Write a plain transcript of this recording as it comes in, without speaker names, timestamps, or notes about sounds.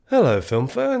Hello, film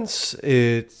fans.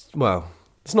 It's not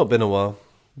been a while.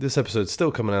 This episode's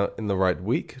still coming out in the right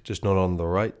week, just not on the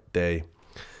right day.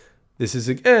 This is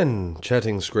again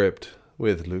Chatting Script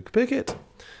with Luke Pickett.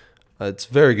 It's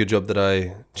a very good job that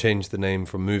I changed the name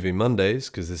from Movie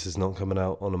Mondays, because this is not coming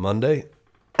out on a Monday.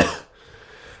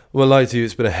 Well, lie to you,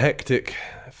 it's been a hectic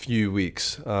few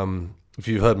weeks. If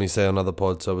you've heard me say on other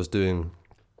pods, I was doing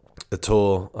a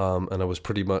tour, and I was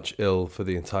pretty much ill for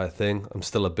the entire thing. I'm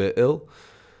still a bit ill.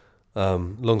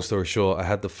 Long story short, I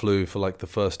had the flu for like the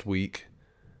first week,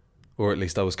 or at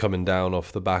least I was coming down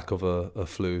off the back of a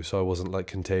flu, so I wasn't like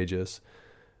contagious.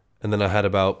 And then I had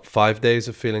about 5 days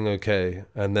of feeling okay,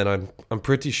 and then I'm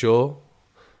pretty sure,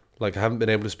 like, I haven't been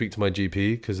able to speak to my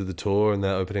GP because of the tour and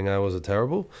their opening hours are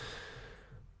terrible.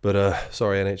 But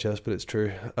sorry NHS, but it's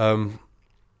true. I'm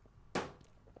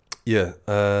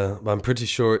pretty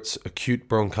sure it's acute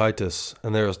bronchitis,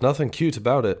 and there is nothing cute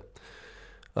about it.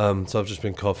 So I've just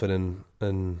been coughing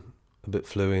and a bit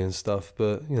fluey and stuff,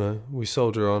 but, you know, we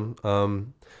soldier on.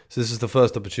 So this is the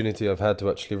first opportunity I've had to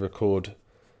actually record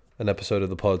an episode of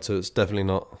the pod, so it's definitely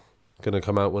not going to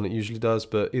come out when it usually does.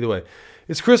 But either way,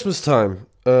 it's Christmas time,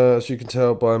 as you can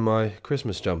tell by my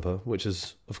Christmas jumper, which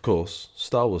is, of course,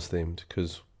 Star Wars themed,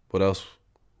 because what else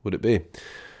would it be?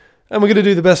 And we're going to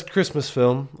do the best Christmas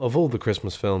film of all the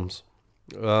Christmas films,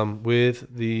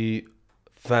 with the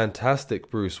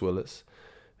fantastic Bruce Willis,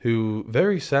 who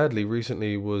very sadly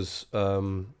recently was, I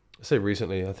say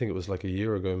recently, I think it was like a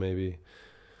year ago maybe,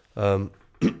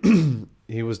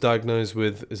 he was diagnosed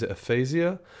with, is it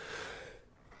aphasia?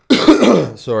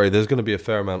 Sorry, there's going to be a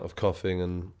fair amount of coughing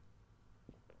and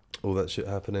all that shit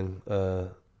happening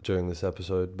during this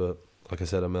episode, but like I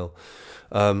said, I'm ill.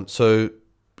 So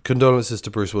condolences to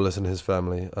Bruce Willis and his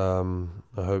family.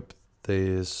 I hope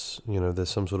there's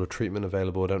some sort of treatment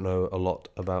available. I don't know a lot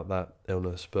about that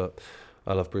illness, but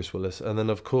I love Bruce Willis. And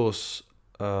then, of course,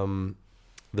 the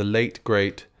late,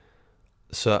 great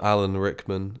Sir Alan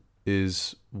Rickman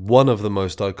is one of the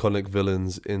most iconic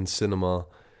villains in cinema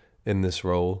in this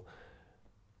role.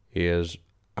 He is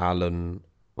Alan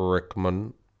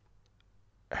Rickman.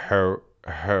 Ho.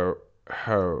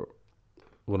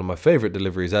 One of my favourite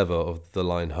deliveries ever of the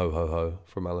line "ho ho ho"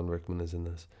 from Alan Rickman is in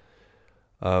this.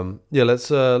 Let's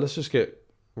just get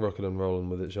rocking and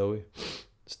rolling with it, shall we?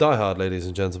 It's Die Hard, ladies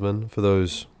and gentlemen, for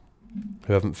those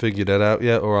who haven't figured it out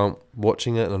yet or aren't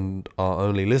watching it and are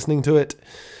only listening to it.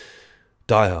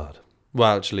 Die Hard.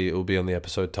 Well, actually, it will be on the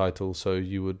episode title, so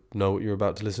you would know what you're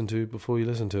about to listen to before you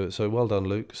listen to it. So well done,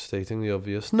 Luke, stating the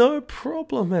obvious. No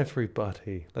problem,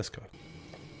 everybody. Let's go.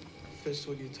 Fist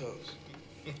with your toes.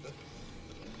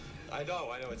 I know,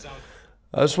 it sounds...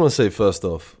 I just want to say first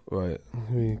off, right, let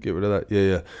me get rid of that.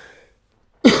 Yeah.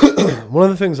 One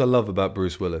of the things I love about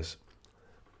Bruce Willis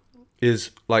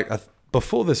is, like,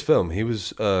 before this film, he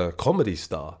was a comedy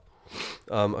star.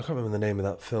 I can't remember the name of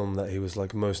that film that he was,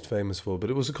 like, most famous for, but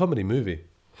it was a comedy movie.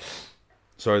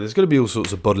 Sorry, there's going to be all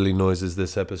sorts of bodily noises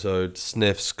this episode,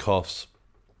 sniffs, coughs,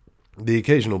 the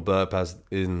occasional burp, as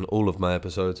in all of my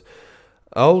episodes.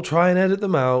 I'll try and edit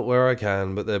them out where I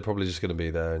can, but they're probably just going to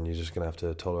be there, and you're just going to have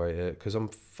to tolerate it, because I'm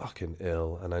fucking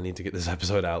ill, and I need to get this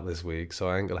episode out this week, so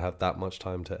I ain't going to have that much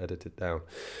time to edit it down.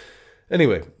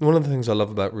 Anyway, one of the things I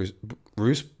love about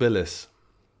Bruce Willis,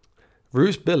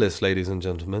 ladies and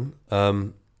gentlemen,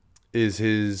 is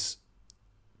his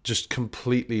just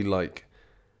completely, like,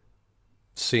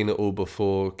 seen it all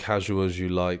before, casual as you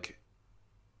like,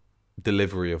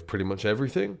 delivery of pretty much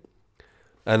everything.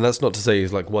 And that's not to say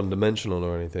he's, like, one-dimensional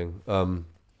or anything,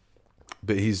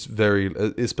 but he's very,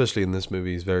 especially in this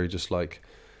movie, he's very just, like,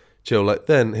 chill. Like,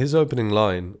 then, his opening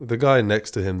line, the guy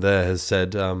next to him there has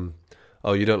said,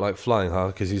 oh, you don't like flying, huh?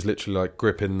 Because he's literally, like,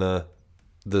 gripping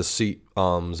the seat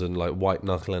arms and, like,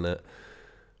 white-knuckling it.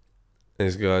 And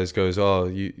his guys goes, oh,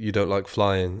 you don't like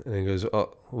flying. And he goes,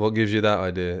 oh, what gives you that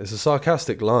idea? It's a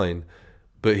sarcastic line,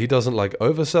 but he doesn't, like,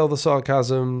 oversell the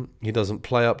sarcasm. He doesn't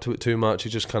play up to it too much. He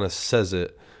just kind of says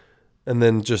it. And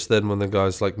then when the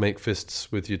guys, like, make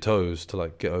fists with your toes to,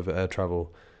 like, get over air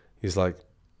travel, he's like,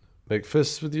 make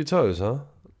fists with your toes, huh?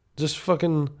 Just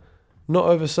fucking not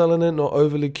overselling it, not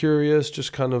overly curious,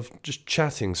 just kind of just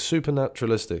chatting, super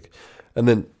naturalistic. And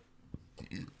then,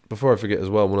 before I forget as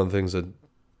well, one of the things I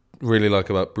really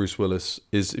like about Bruce Willis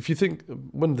is, if you think,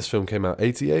 when this film came out,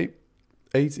 88?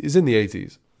 Is in the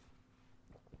 80s.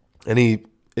 And he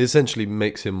essentially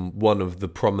makes him one of the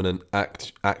prominent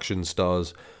action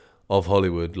stars of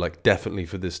Hollywood, like, definitely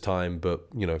for this time, but,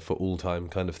 you know, for all time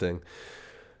kind of thing.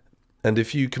 And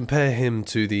if you compare him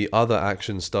to the other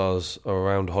action stars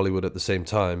around Hollywood at the same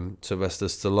time, Sylvester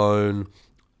Stallone,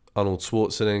 Arnold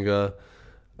Schwarzenegger,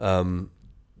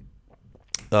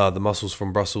 the muscles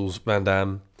from Brussels, Van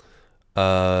Damme,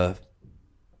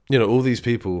 all these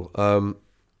people,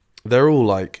 they're all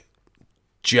like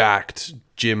jacked,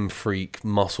 gym freak,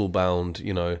 muscle bound,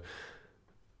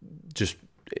 just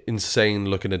insane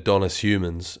looking Adonis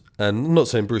humans. And I'm not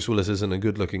saying Bruce Willis isn't a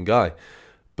good looking guy,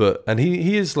 and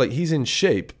he is like, he's in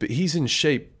shape, but he's in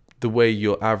shape the way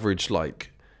your average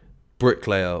like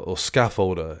bricklayer or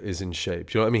scaffolder is in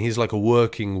shape. You know what I mean? He's like a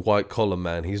working white collar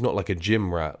man. He's not like a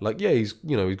gym rat. Like, yeah, he's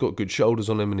got good shoulders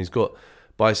on him and he's got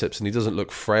biceps and he doesn't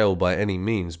look frail by any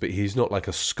means, but he's not like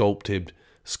a sculpted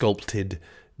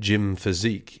gym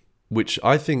physique, which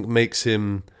I think makes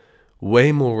him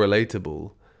way more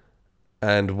relatable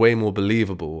and way more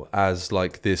believable as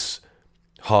like this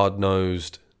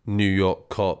hard-nosed New York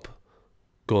cop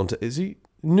is he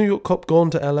New York cop gone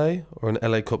to LA or an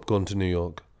LA cop gone to New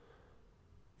York?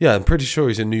 Yeah, I'm pretty sure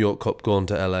he's a New York cop gone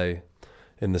to LA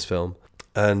in this film.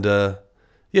 And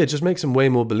it just makes him way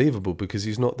more believable because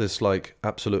he's not this like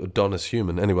absolute Adonis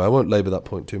human. Anyway, I won't labour that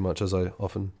point too much, as I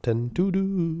often tend to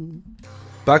do.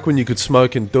 Back when you could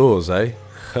smoke indoors, eh?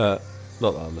 Not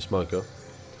that I'm a smoker.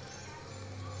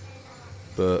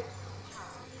 But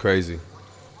crazy.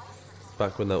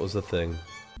 Back when that was a thing.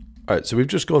 Alright, so we've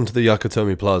just gone to the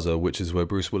Yakatomi Plaza, which is where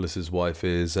Bruce Willis's wife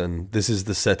is, and this is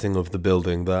the setting of the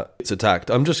building that it's attacked.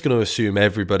 I'm just going to assume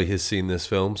everybody has seen this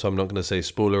film, so I'm not going to say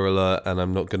spoiler alert, and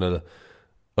I'm not going to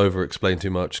over-explain too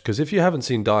much, because if you haven't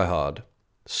seen Die Hard,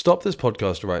 stop this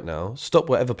podcast right now, stop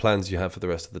whatever plans you have for the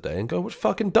rest of the day, and go watch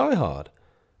fucking Die Hard.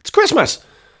 It's Christmas!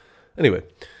 Anyway,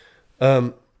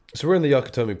 so we're in the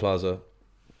Yakatomi Plaza,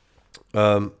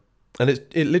 and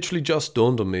it literally just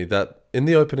dawned on me that in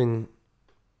the opening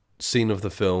scene of the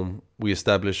film, we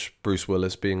establish Bruce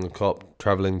Willis being a cop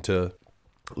traveling to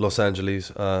Los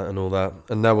Angeles and all that,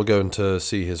 and now we're going to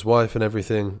see his wife and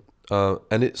everything,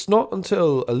 and it's not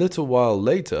until a little while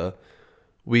later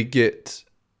we get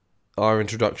our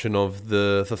introduction of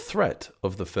the threat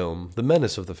of the film, the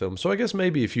menace of the film. So I guess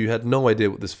maybe if you had no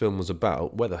idea what this film was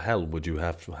about, where the hell would you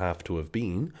have to have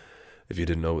been if you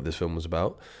didn't know what this film was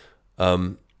about?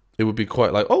 It would be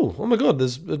quite like, oh my god,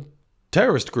 there's a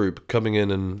terrorist group coming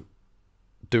in and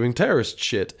doing terrorist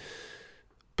shit.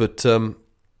 But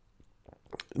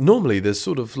normally there's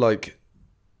sort of like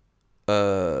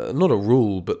not a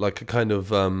rule, but like a kind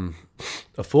of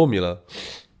a formula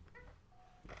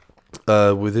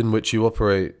within which you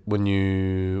operate when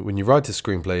you write a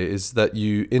screenplay, is that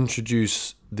you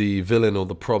introduce the villain or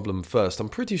the problem first. I'm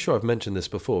pretty sure I've mentioned this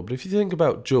before, but if you think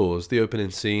about Jaws, the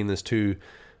opening scene, there's two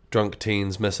drunk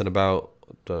teens messing about,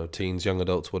 teens, young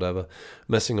adults, whatever,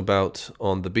 messing about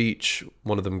on the beach.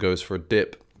 One of them goes for a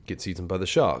dip, gets eaten by the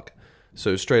shark.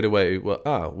 So straight away,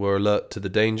 we're alert to the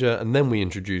danger, and then we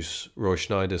introduce Roy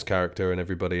Schneider's character and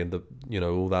everybody and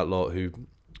all that lot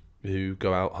who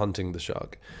go out hunting the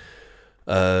shark.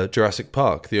 Jurassic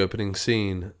Park, the opening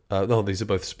scene. These are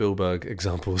both Spielberg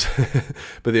examples,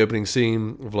 but the opening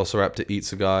scene, Velociraptor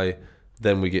eats a guy.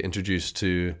 Then we get introduced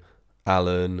to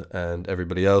Alan and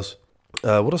everybody else.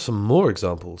 What are some more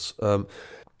examples? Well,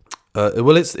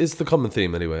 it's the common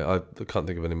theme anyway. I can't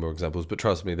think of any more examples, but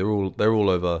trust me, they're all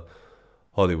over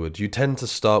Hollywood. You tend to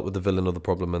start with the villain or the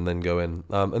problem and then go in.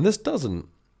 And this doesn't.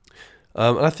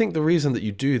 And I think the reason that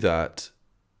you do that,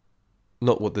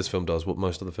 not what this film does, what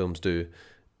most of the films do,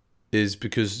 is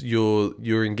because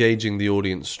you're engaging the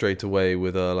audience straight away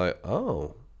with a like,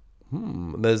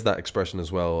 And there's that expression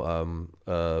as well.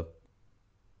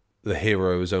 The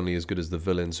hero is only as good as the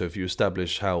villain. So if you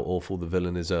establish how awful the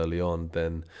villain is early on,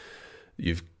 then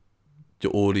your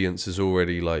audience is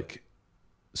already like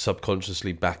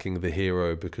subconsciously backing the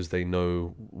hero because they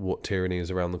know what tyranny is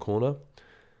around the corner.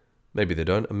 Maybe they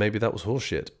don't, and maybe that was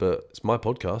horseshit, but it's my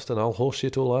podcast and I'll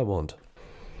horseshit all I want.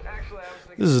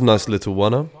 This is a nice little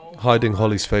one-er, hiding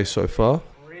Holly's face so far.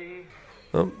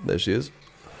 Oh, there she is.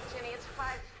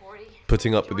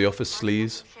 Putting up with the office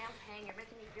sleaze.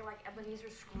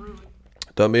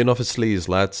 Don't be an office sleaze,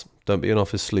 lads. Don't be an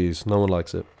office sleaze. No one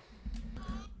likes it.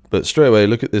 But straight away,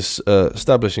 look at this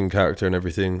establishing character and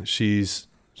everything. She's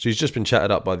just been chatted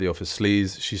up by the office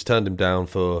sleaze. She's turned him down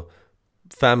for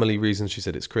family reasons. She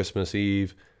said it's Christmas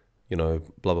Eve, blah,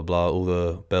 blah, blah, all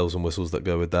the bells and whistles that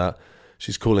go with that.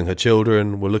 She's calling her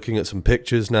children. We're looking at some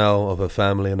pictures now of her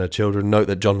family and her children. Note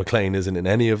that John McClane isn't in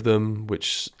any of them,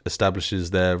 which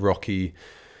establishes their rocky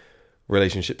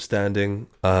relationship standing,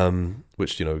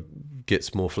 which,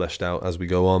 gets more fleshed out as we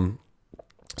go on.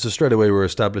 So straight away we're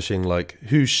establishing like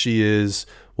who she is,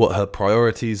 what her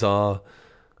priorities are,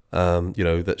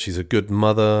 that she's a good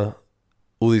mother,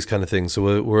 all these kind of things.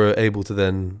 So we're able to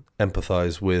then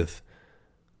empathize with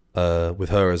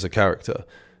her as a character,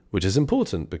 which is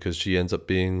important because she ends up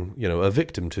being, a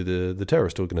victim to the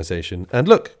terrorist organization. And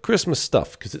look, Christmas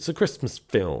stuff, because it's a Christmas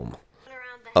film.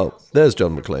 Oh, there's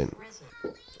John McClane.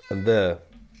 And there,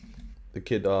 the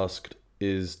kid asked,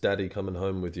 "Is Daddy coming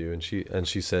home with you?" And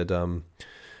she said,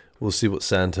 "We'll see what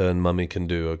Santa and Mummy can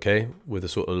do, okay?" With a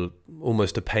sort of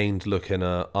almost a pained look in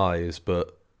her eyes,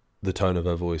 but the tone of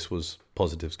her voice was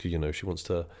positive because, she wants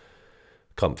to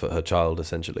comfort her child,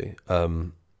 essentially.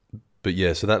 But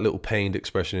yeah, so that little pained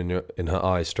expression in her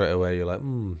eyes, straight away, you're like,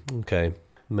 okay,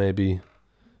 maybe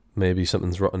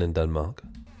something's rotten in Denmark.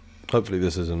 Hopefully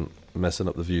this isn't messing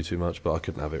up the view too much, but I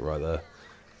couldn't have it right there.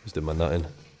 Just did my nutting.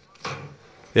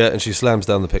 Yeah, and she slams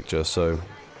down the picture, so...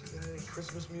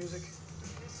 Christmas music?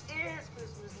 This is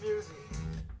Christmas music.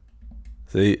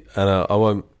 See, and I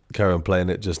won't carry on playing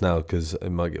it just now because it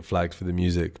might get flagged for the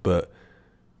music, but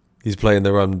he's playing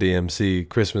the Run DMC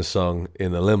Christmas song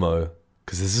in a limo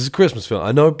because this is a Christmas film.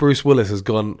 I know Bruce Willis has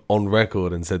gone on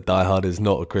record and said Die Hard is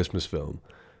not a Christmas film.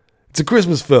 It's a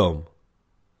Christmas film.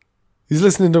 He's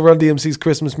listening to Run DMC's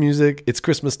Christmas music. It's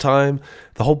Christmas time.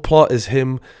 The whole plot is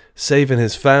him saving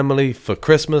his family for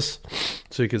Christmas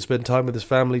so he can spend time with his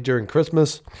family during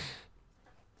Christmas.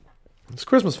 It's a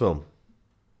Christmas film.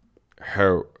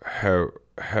 Ho.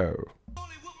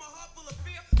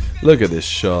 Look at this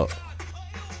shot.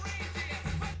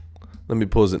 Let me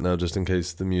pause it now just in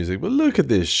case the music. But look at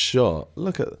this shot.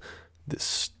 Look at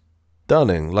this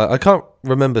stunning. Like, I can't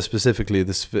remember specifically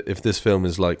if this film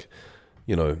is like,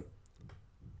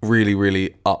 really,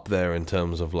 really up there in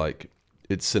terms of like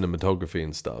its cinematography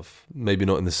and stuff. Maybe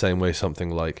not in the same way something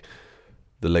like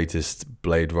the latest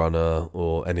Blade Runner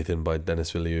or anything by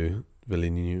Denis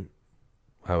Villeneuve,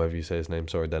 however you say his name.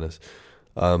 Sorry, Dennis.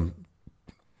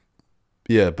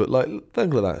 Yeah, but like, look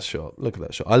at that shot. Look at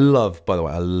that shot. I love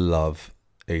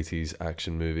 80s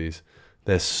action movies.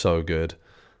 They're so good.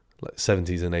 Like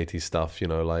 70s and 80s stuff,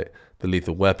 like the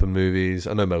Lethal Weapon movies.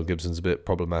 I know Mel Gibson's a bit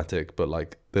problematic, but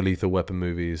like the Lethal Weapon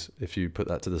movies, if you put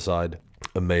that to the side,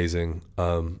 amazing.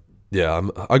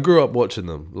 I grew up watching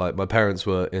them. Like, my parents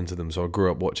were into them, so I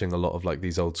grew up watching a lot of like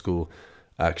these old school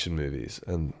action movies,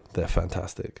 and they're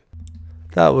fantastic.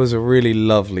 That was a really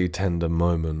lovely, tender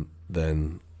moment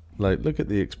then. Like, look at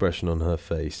the expression on her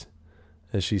face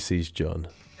as she sees John.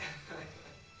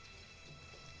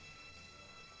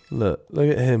 Look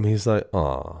at him. He's like,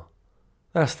 "Aw,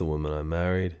 that's the woman I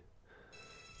married."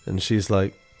 And she's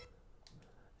like,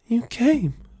 "You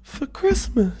came for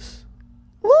Christmas."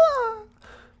 Wah!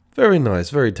 Very nice,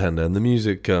 very tender. And the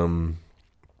music sort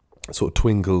of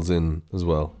twinkles in as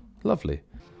well. Lovely.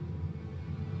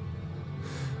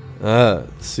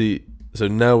 See, so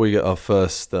now we get our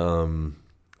first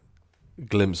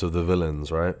glimpse of the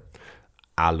villains, right?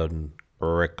 Alan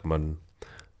Rickman.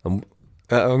 I'm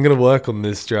going to work on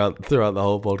this throughout the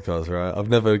whole podcast, right? I've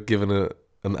never given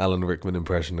an Alan Rickman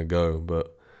impression a go,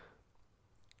 but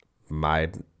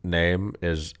my name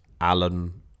is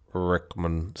Alan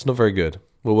Rickman. It's not very good.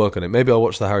 We'll work on it. Maybe I'll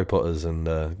watch the Harry Potters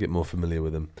and get more familiar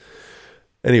with him.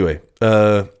 Anyway,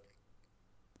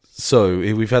 so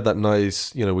we've had that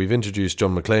nice, we've introduced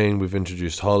John McClane, we've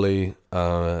introduced Holly,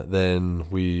 then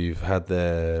we've had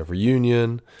their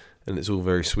reunion, and it's all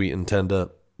very sweet and tender,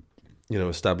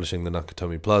 establishing the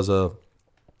Nakatomi Plaza,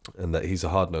 and that he's a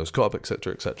hard-nosed cop,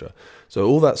 etc., etc. So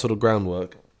all that sort of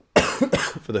groundwork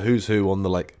for the who's who on the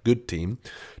like good Team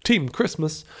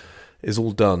Christmas, is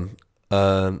all done.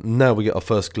 Now we get our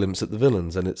first glimpse at the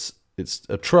villains, and it's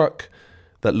a truck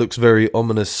that looks very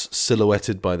ominous,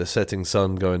 silhouetted by the setting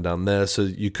sun going down there. So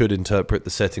you could interpret the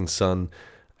setting sun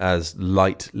as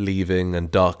light leaving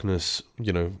and darkness,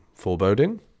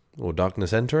 foreboding, or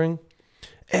darkness entering.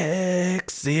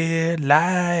 Exit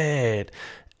light,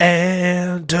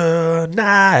 enter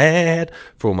night.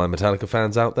 For all my Metallica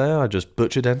fans out there, I just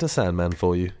butchered Enter Sandman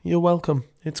for you. You're welcome.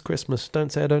 It's Christmas.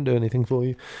 Don't say I don't do anything for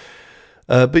you.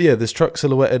 But yeah, this truck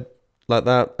silhouetted like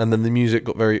that, and then the music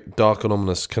got very dark and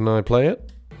ominous. Can I play it?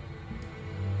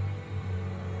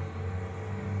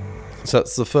 So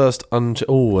that's the first and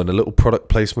a little product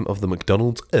placement of the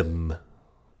McDonald's M.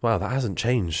 Wow, that hasn't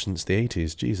changed since the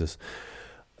 80s. Jesus.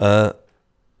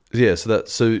 Yeah,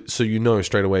 so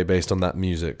straight away based on that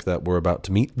music that we're about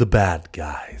to meet the bad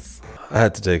guys. I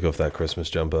had to take off that Christmas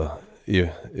jumper.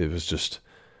 Yeah, it was just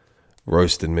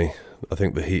roasting me. I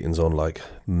think the heating's on like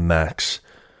max.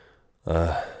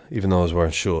 Even though I was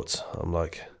wearing shorts, I'm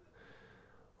like,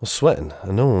 I was sweating,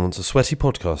 and no one wants a sweaty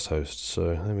podcast host,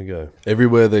 so there we go.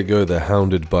 Everywhere they go, they're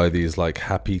hounded by these like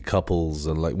happy couples,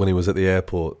 and like when he was at the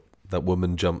airport, that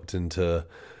woman jumped into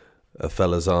a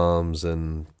fella's arms,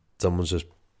 and someone's just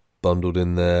bundled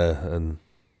in there, and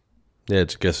yeah, I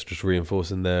guess just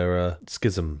reinforcing their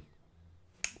schism.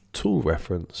 Tool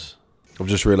reference. I've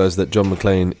just realised that John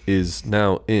McClane is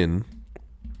now in...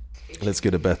 Let's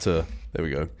get a better... There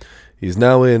we go. He's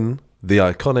now in the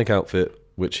iconic outfit,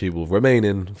 which he will remain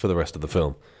in for the rest of the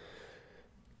film.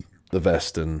 The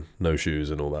vest and no shoes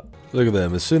and all that. Look at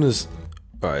them. As soon as...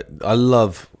 Alright, I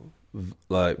love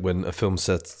like when a film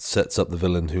sets up the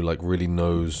villain who like really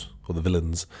knows, or the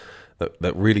villains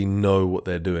that really know what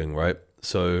they're doing, right?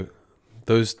 So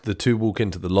the two walk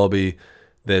into the lobby,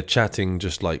 they're chatting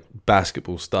just like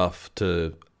basketball stuff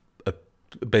to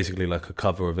basically like a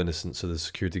cover of innocence, so the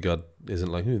security guard isn't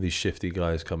like, who are these shifty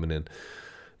guys coming in?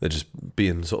 They're just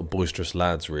being sort of boisterous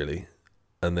lads, really.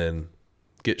 And then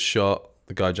gets shot,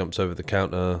 the guy jumps over the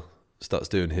counter, starts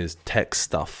doing his tech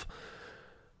stuff.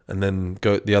 And then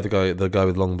the guy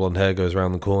with long blonde hair goes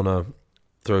around the corner,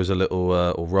 throws a little,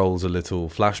 or rolls a little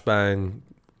flashbang,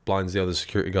 blinds the other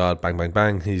security guard, bang, bang,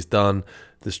 bang, he's done.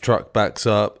 This truck backs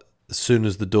up. As soon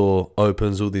as the door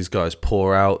opens, all these guys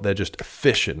pour out. They're just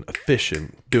efficient,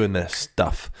 doing their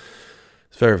stuff.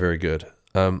 It's very, very good.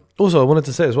 Also, I wanted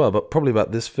to say as well, but probably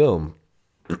about this film,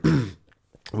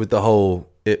 with the whole,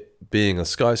 it being a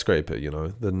skyscraper, you know,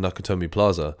 the Nakatomi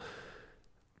Plaza,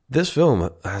 this film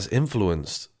has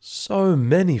influenced so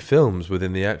many films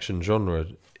within the action genre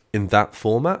in that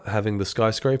format, having the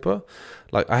skyscraper.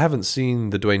 Like, I haven't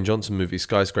seen the Dwayne Johnson movie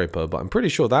Skyscraper, but I'm pretty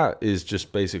sure that is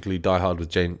just basically Die Hard with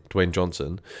Dwayne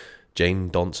Johnson, Jane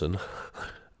Donson.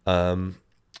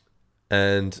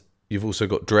 And you've also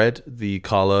got Dredd, the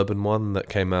Carl Urban one that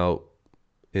came out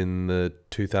in the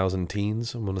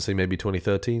 2010s. I want to say maybe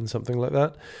 2013, something like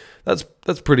that. That's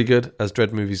pretty good as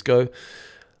Dredd movies go.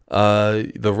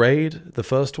 The Raid, the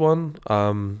first one,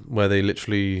 where they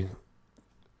literally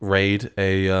raid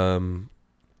a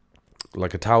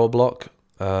like a tower block.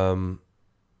 You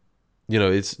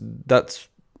know, that's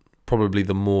probably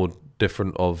the more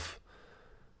different of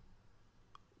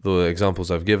the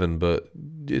examples I've given, but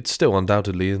it's still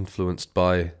undoubtedly influenced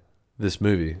by this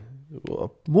movie.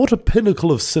 What a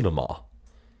pinnacle of cinema,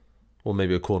 or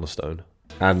maybe a cornerstone.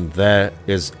 And there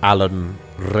is Alan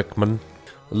Rickman.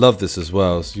 I love this as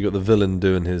well. So you got the villain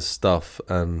doing his stuff,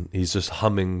 and he's just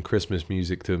humming Christmas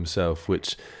music to himself,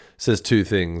 which says two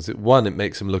things. One, it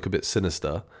makes him look a bit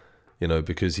sinister, you know,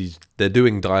 because they're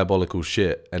doing diabolical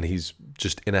shit, and he's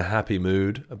just in a happy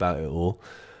mood about it all.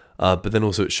 But then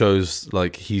also it shows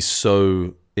like he's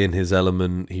so in his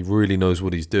element. He really knows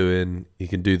what he's doing. He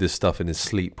can do this stuff in his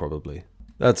sleep, probably.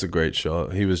 That's a great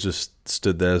shot. He was just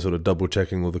stood there sort of double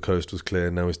checking all the coast was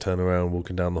clear. Now he's turning around,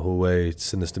 walking down the hallway,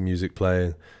 sinister music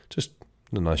playing. Just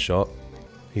a nice shot.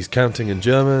 He's counting in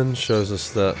German, shows us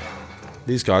that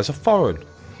these guys are foreign.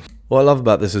 What I love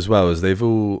about this as well is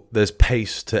there's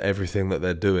pace to everything that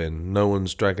they're doing. No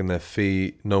one's dragging their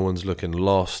feet. No one's looking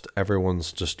lost.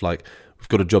 Everyone's just like, we've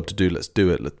got a job to do, let's do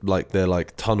it. Like they're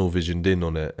like tunnel visioned in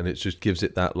on it, and it just gives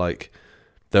it that like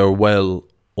they're a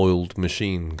well-oiled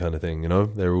machine kind of thing, you know?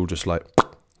 They're all just like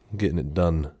getting it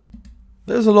done.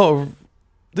 There's a lot of...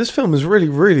 This film is really,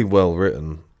 really well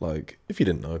written, like, if you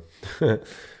didn't know.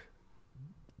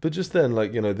 But just then,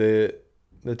 like, you know, they're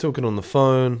talking on the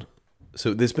phone.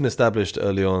 So it's been established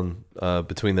early on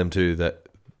between them two that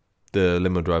the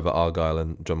limo driver, Argyle,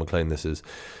 and John McClane, this is,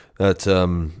 that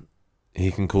he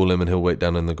can call him and he'll wait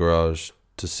down in the garage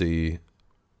to see,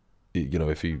 you know,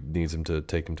 if he needs him to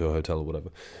take him to a hotel or whatever.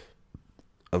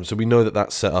 So we know that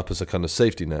that's set up as a kind of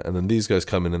safety net. And then these guys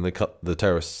come in and they cut the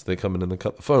terrorists. They come in and they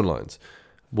cut the phone lines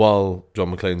while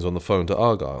John McClane's on the phone to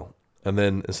Argyle. And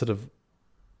then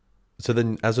so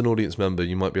then as an audience member,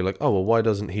 you might be like, oh, well, why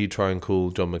doesn't he try and call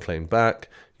John McClane back?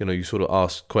 You know, you sort of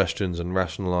ask questions and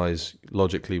rationalize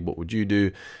logically, what would you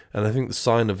do? And I think the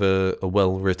sign of a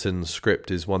well-written script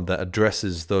is one that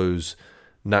addresses those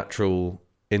natural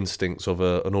instincts of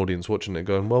an audience watching it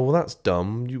going, well, that's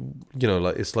dumb. You know,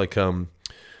 like, it's like,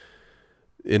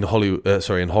 in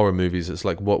horror movies, it's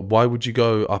like, why would you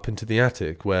go up into the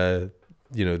attic where,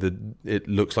 you know, it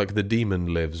looks like the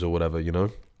demon lives or whatever, you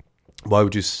know? Why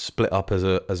would you split up as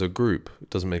a group?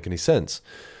 It doesn't make any sense.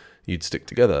 You'd stick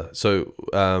together. So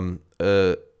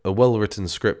a well-written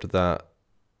script that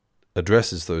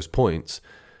addresses those points,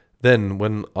 then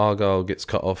when Argyle gets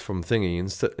cut off from Thingy,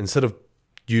 instead of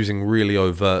using really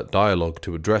overt dialogue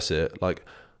to address it, like,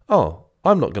 oh,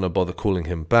 I'm not going to bother calling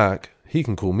him back. He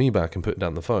can call me back and put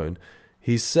down the phone.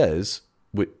 He says,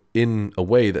 in a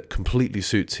way that completely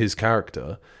suits his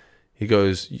character, he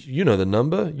goes, you know the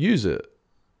number, use it.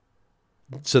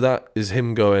 So that is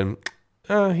him going,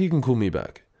 he can call me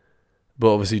back.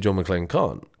 But obviously John McClane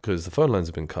can't because the phone lines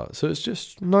have been cut. So it's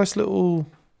just nice little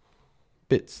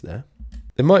bits there.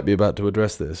 They might be about to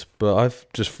address this, but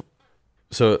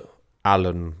So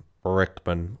Alan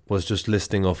Rickman was just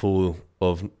listing off all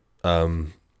of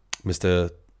Mr.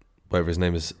 whatever his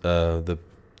name is, the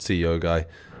CEO guy,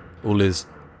 all his...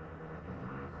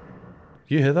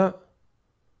 You hear that?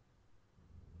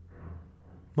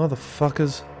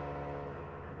 Motherfuckers.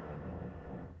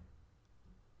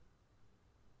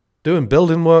 Doing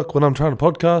building work when I'm trying to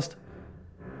podcast?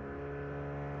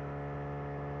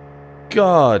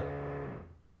 God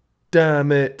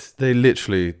damn it. They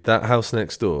literally, that house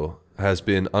next door has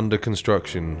been under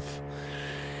construction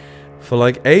for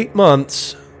like 8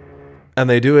 months, and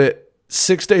they do it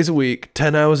 6 days a week,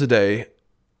 10 hours a day.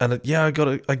 And yeah, I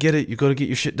get it, you gotta get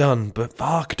your shit done, but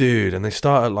fuck, dude. And they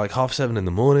start at like 7:30 in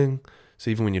the morning. So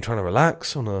even when you're trying to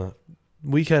relax on a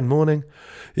weekend morning,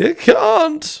 you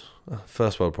can't.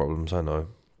 First world problems, I know.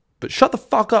 But shut the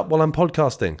fuck up while I'm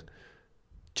podcasting.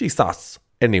 Jesus.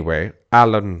 Anyway,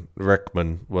 Alan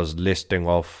Rickman was listing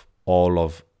off all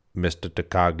of Mr.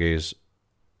 Takagi's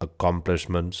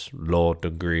accomplishments, law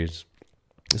degrees.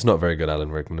 It's not a very good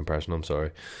Alan Rickman impression, I'm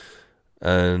sorry.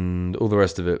 And all the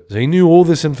rest of it. So he knew all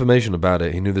this information about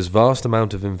it. He knew this vast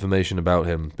amount of information about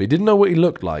him, but he didn't know what he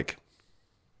looked like.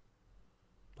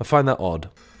 I find that odd.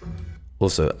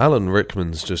 Also, Alan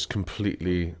Rickman's just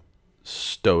completely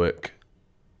stoic,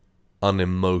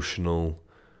 unemotional,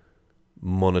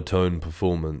 monotone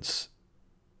performance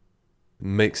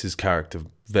makes his character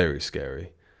very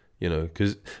scary. You know,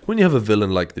 because when you have a villain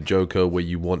like the Joker, where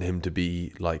you want him to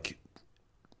be like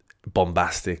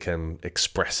bombastic and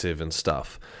expressive and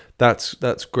stuff,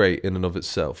 that's great in and of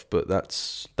itself, but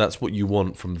that's what you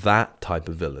want from that type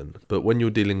of villain. But when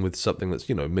you're dealing with something that's,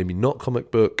 you know, maybe not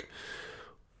comic book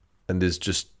and is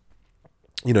just,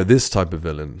 you know, this type of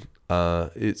villain,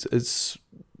 it's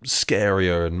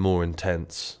scarier and more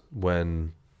intense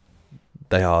when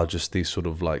they are just these sort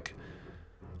of like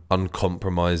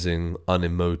uncompromising,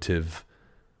 unemotive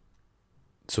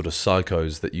sort of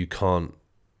psychos that you can't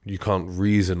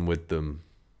reason with them,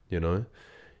 you know?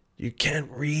 You can't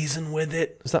reason with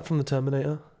it. Is that from the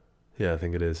Terminator? Yeah, I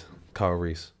think it is. Kyle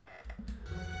Reese.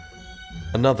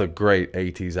 Another great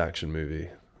 80s action movie.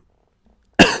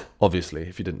 Obviously,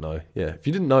 if you didn't know. Yeah, if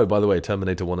you didn't know, by the way,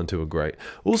 Terminator 1 and 2 are great.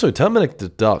 Also, Terminator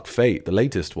Dark Fate, the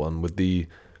latest one with the,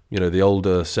 you know, the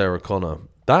older Sarah Connor,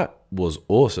 that was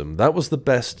awesome. That was the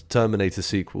best Terminator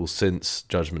sequel since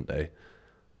Judgment Day.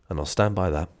 And I'll stand by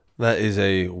that. That is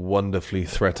a wonderfully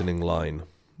threatening line.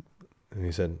 And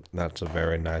he said, that's a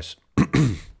very nice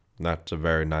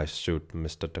suit,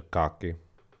 Mr. Takaki.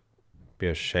 Be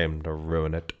ashamed to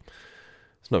ruin it.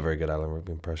 It's not a very good Alan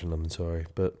Rickman impression, I'm sorry.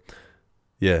 But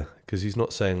yeah, because he's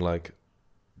not saying like,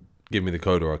 give me the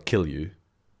code or I'll kill you,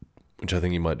 which I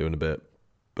think he might do in a bit.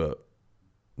 But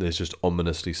there's just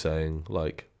ominously saying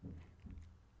like,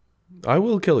 I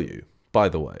will kill you, by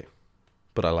the way.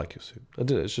 But I like your suit.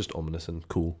 It's just ominous and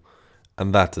cool.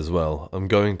 And that as well. I'm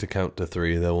going to count to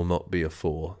 3. There will not be a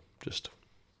 4. Just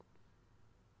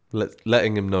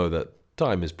letting him know that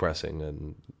time is pressing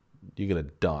and you're going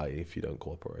to die if you don't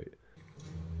cooperate.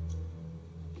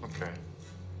 Okay.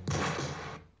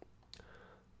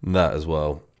 And that as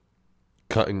well.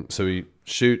 Cutting. So he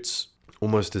shoots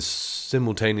almost as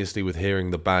simultaneously with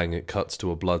hearing the bang. It cuts to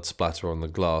a blood splatter on the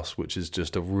glass, which is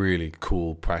just a really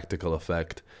cool practical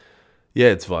effect. Yeah,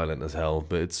 it's violent as hell,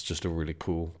 but it's just a really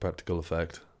cool practical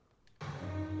effect.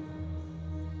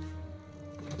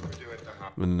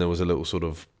 And there was a little sort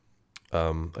of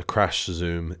a crash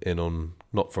zoom in on,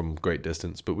 not from great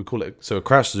distance, but we call it, so a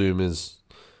crash zoom is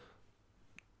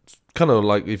kind of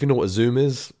like, if you know what a zoom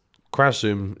is, crash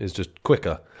zoom is just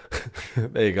quicker.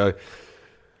 There you go.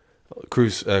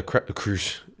 A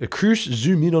crash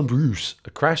zoom in on Bruce. A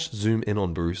crash zoom in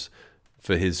on Bruce.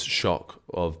 For his shock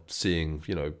of seeing,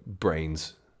 you know,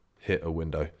 brains hit a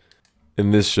window.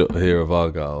 In this shot here of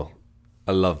Argyle,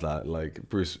 I love that. Like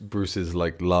Bruce's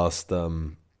like last,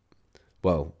 one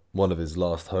of his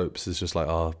last hopes is just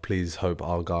like, please hope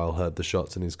Argyle heard the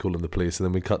shots and he's calling the police. And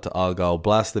then we cut to Argyle,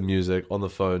 blast the music on the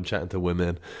phone, chatting to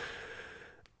women.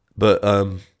 But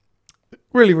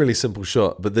really, really simple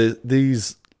shot. But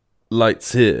these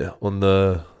lights here on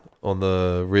the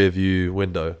rear view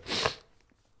window.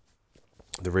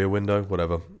 The rear window,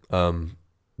 whatever,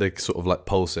 they're sort of like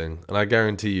pulsing, and I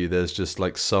guarantee you there's just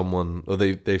like someone, or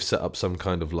they've set up some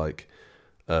kind of like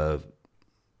some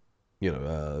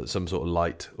sort of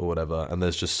light or whatever, and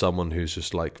there's just someone who's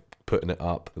just like putting it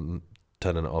up and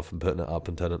turning it off and putting it up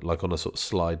and turning it, like on a sort of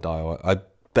slide dial. I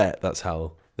bet that's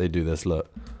how they do this. Look,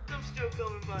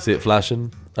 see it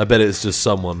flashing? I bet it's just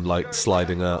someone like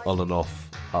sliding on and off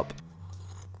up.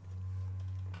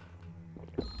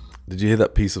 Did you hear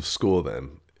that piece of score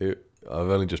then? I've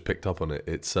only just picked up on it.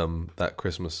 It's that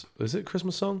Christmas... Is it a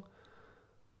Christmas song?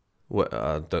 Well,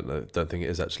 I don't know. Don't think it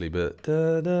is actually, but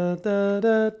is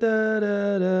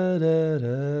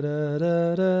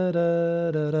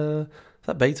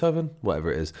that Beethoven?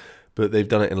 Whatever it is, but they've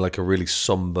done it in like a really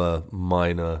somber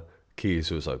minor key,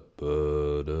 so it's like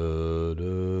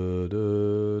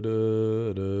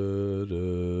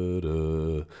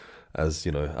as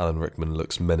you know, Alan Rickman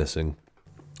looks menacing.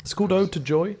 It's called Ode to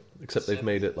Joy, except they've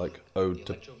made it like Ode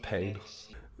to Pain.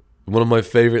 One of my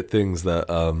favourite things that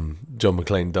John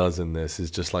McClane does in this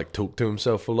is just like talk to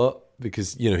himself a lot,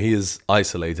 because you know he is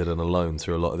isolated and alone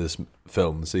through a lot of this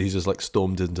film, so he's just like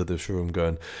stormed into this room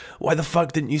going, "Why the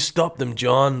fuck didn't you stop them,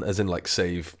 John?" As in like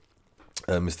save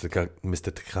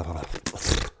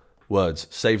words,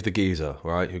 save the geezer,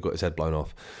 right, who got his head blown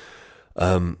off.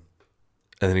 And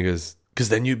then he goes, "Because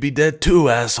then you'd be dead too,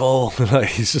 asshole." Like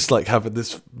he's just like having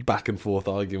this back and forth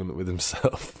argument with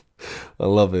himself. I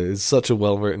love it. It's such a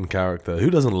well-written character. Who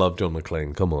doesn't love John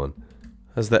McClane? Come on.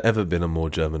 Has there ever been a more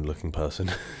German-looking person?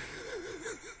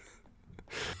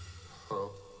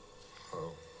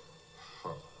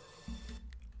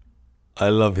 I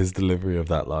love his delivery of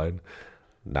that line.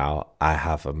 "Now I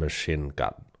have a machine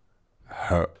gun.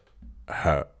 Her.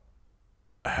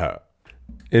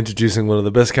 Introducing one of the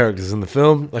best characters in the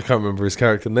film. I can't remember his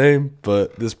character name,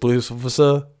 but this police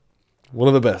officer, one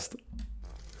of the best.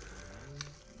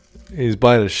 He's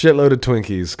buying a shitload of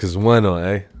Twinkies, because why not,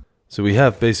 eh? So we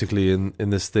have basically in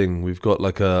this thing, we've got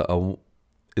like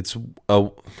it's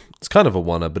kind of a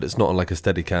one-er, but it's not on like a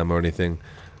steady cam or anything.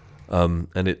 And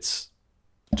it's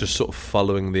just sort of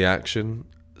following the action.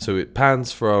 So it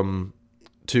pans from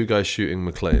two guys shooting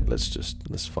McClane.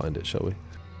 Let's find it, shall we?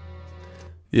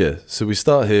 Yeah, so we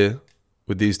start here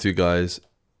with these two guys.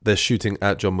 They're shooting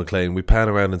at John McClane. We pan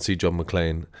around and see John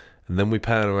McClane. And then we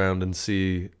pan around and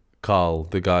see Carl,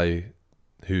 the guy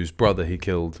whose brother he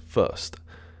killed first.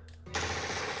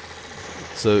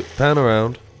 So pan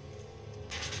around.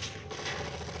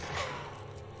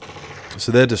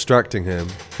 So they're distracting him.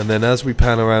 And then as we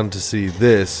pan around to see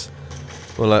this,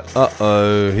 we're like,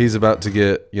 uh-oh, he's about to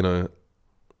get, you know...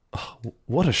 Oh,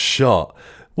 what a shot.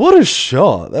 What a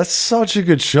shot. That's such a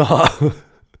good shot.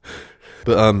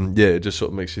 But yeah, it just sort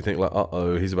of makes you think like,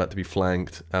 uh-oh, he's about to be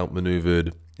flanked,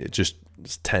 outmaneuvered. It's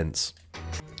tense.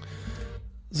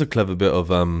 There's a clever bit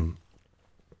of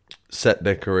set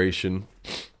decoration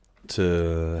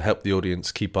to help the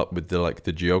audience keep up with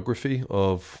the geography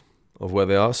of where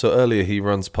they are. So earlier he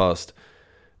runs past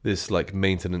this like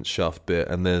maintenance shaft bit,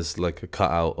 and there's like a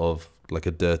cutout of like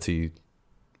a dirty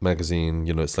magazine,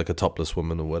 you know, it's like a topless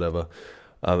woman or whatever.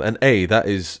 And that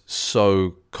is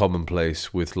so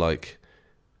commonplace with like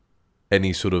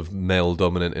any sort of male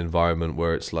dominant environment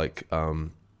where it's like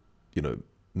you know,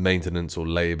 maintenance or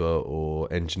labor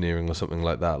or engineering or something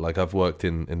like that. Like I've worked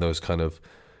in those kind of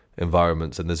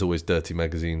environments, and there's always dirty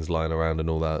magazines lying around and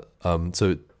all that.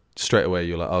 So straight away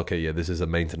you're like, okay, yeah, this is a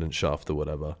maintenance shaft or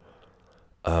whatever.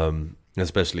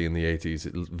 Especially in the 80s,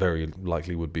 it very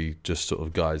likely would be just sort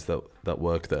of guys that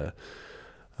work there.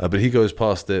 But he goes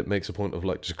past it, makes a point of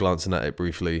like just glancing at it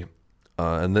briefly.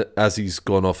 And as he's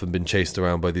gone off and been chased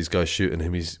around by these guys shooting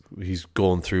him, he's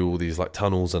gone through all these like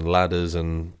tunnels and ladders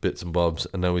and bits and bobs,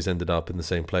 and now he's ended up in the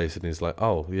same place, and he's like,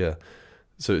 oh yeah.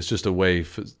 So it's just a way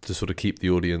to sort of keep the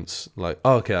audience like,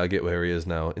 oh, okay, I get where he is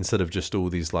now, instead of just all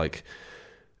these like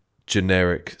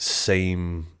generic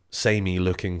samey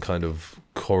looking kind of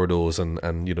corridors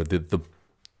and you know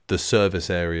the service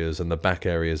areas and the back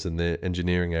areas and the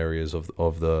engineering areas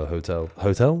of the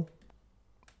hotel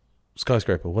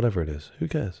skyscraper, whatever it is, who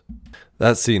cares.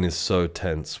 That scene is so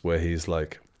tense where he's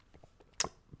like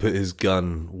put his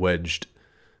gun wedged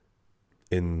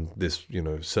in this, you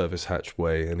know, service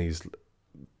hatchway, and he's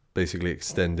basically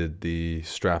extended the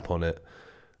strap on it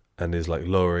and is like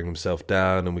lowering himself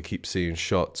down, and we keep seeing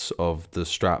shots of the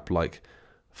strap like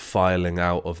filing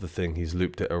out of the thing. He's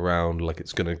looped it around like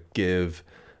it's gonna give,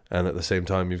 and at the same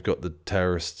time you've got the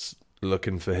terrorists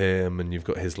looking for him, and you've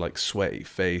got his like sweaty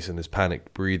face and his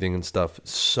panicked breathing and stuff.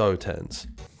 It's so tense.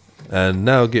 And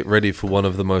now get ready for one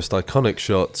of the most iconic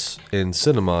shots in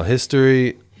cinema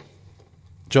history.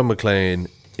 John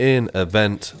McClane in a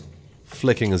vent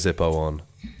flicking a Zippo on.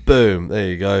 Boom, there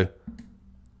you go.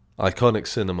 Iconic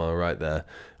cinema right there.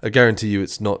 I guarantee you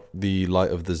it's not the light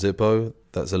of the Zippo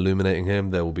that's illuminating him.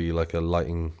 There will be like a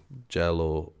lighting gel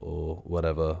or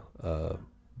whatever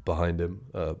behind him,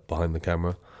 behind the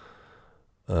camera.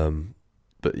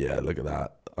 But yeah, look at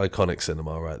that. Iconic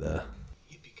cinema right there.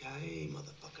 Yippee-ki-yay,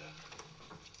 motherfucker.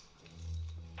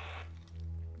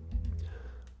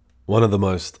 One of the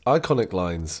most iconic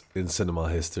lines in cinema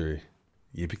history.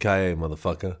 Yippee-ki-yay,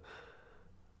 motherfucker.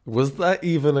 Was that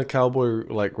even a cowboy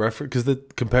like reference? Because they're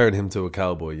comparing him to a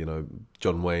cowboy,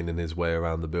 John Wayne and his way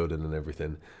around the building and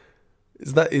everything.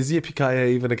 Is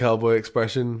yippee-ki-yay even a cowboy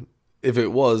expression? If it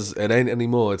was, it ain't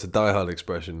anymore. It's a Die Hard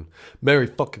expression. Merry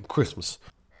fucking Christmas.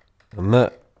 And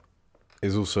that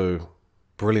is also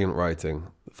brilliant writing.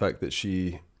 The fact that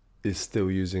she is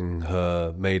still using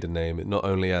her maiden name, it not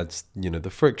only adds, the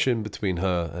friction between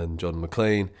her and John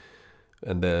McClane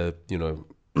and their,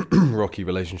 rocky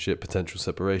relationship, potential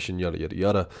separation, yada, yada,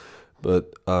 yada.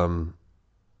 But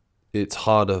it's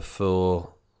harder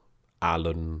for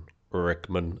Alan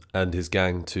Rickman and his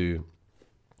gang to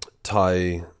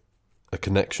tie a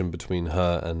connection between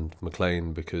her and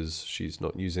McClane because she's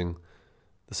not using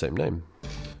the same name.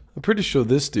 I'm pretty sure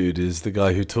this dude is the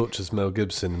guy who tortures Mel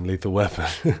Gibson in Lethal Weapon.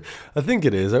 I think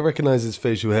it is. I recognize his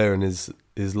facial hair and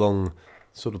his long,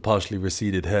 sort of partially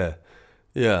receded hair.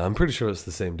 Yeah, I'm pretty sure it's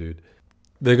the same dude.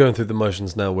 They're going through the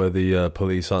motions now where the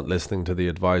police aren't listening to the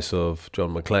advice of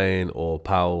John McClane or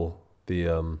Powell,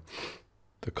 the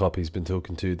cop he's been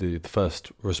talking to, the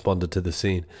first responder to the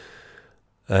scene.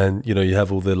 And, you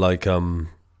have all the,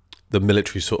 the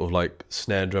military sort of,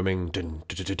 snare drumming, dun,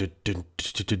 dun, dun, dun, dun,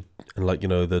 dun, dun,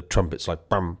 and, the trumpets,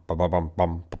 bum, bum, bum, bum,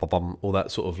 bum, bum, bum, all that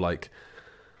sort of,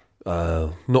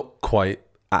 not quite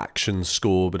action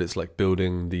score, but it's,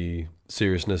 building the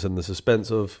seriousness and the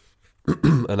suspense of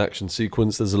an action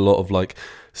sequence. There's a lot of,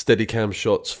 steady cam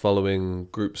shots following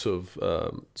groups of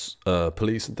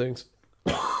police and things.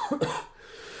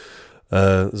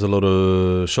 There's a lot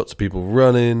of shots of people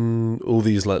running, all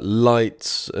these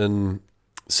lights and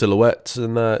silhouettes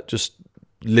and that, just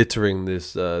littering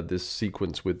this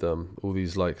sequence with all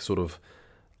these sort of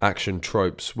action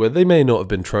tropes, where they may not have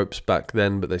been tropes back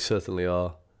then, but they certainly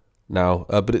are now.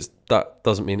 But that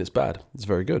doesn't mean it's bad. It's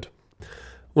very good.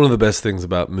 One of the best things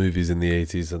about movies in the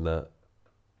 80s and that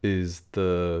is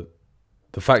the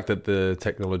fact that the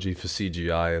technology for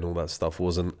CGI and all that stuff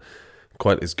wasn't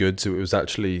quite as good. So it was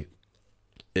actually,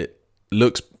 it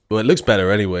looks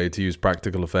better anyway to use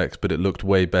practical effects, but it looked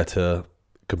way better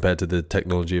compared to the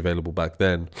technology available back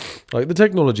then. The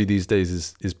technology these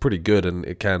days is pretty good, and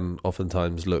it can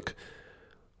oftentimes look,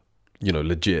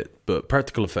 legit, but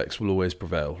practical effects will always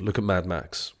prevail. Look at Mad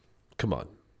Max. Come on.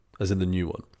 As in the new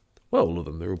one. Well, all of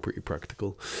them, they're all pretty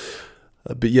practical.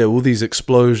 But yeah, all these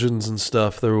explosions and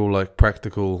stuff, they're all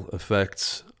practical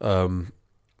effects.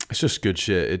 It's just good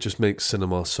shit. It just makes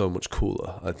cinema so much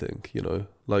cooler, I think,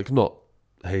 not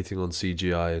hating on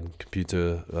CGI and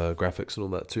computer graphics and all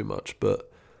that too much,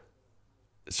 but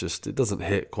it's just, it doesn't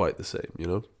hit quite the same,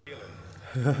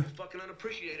 Fucking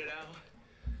unappreciated,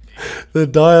 Al. The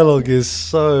dialogue is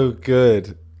so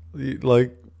good.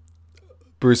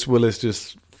 Bruce Willis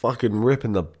just fucking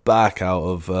ripping the back out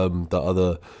of the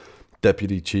other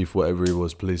deputy chief, whatever he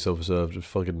was, police officer, just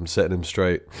fucking setting him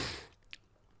straight.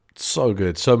 So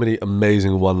good. So many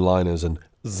amazing one-liners and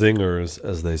zingers,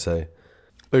 as they say.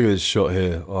 Look at this shot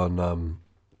here on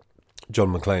John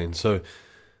McClane. So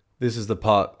this is the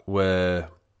part where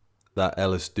that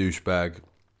Ellis douchebag,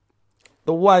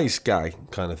 the wise guy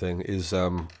kind of thing, is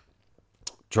trying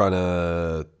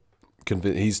to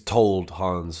convince. He's told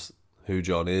Hans who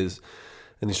John is,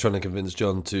 and he's trying to convince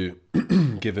John to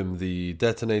give him the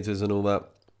detonators and all that.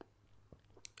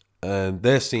 And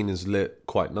their scene is lit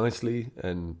quite nicely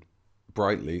and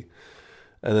brightly.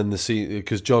 And then the scene,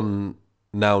 because John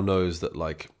now knows that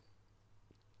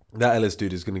that Ellis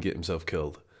dude is going to get himself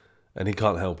killed, and he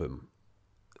can't help him.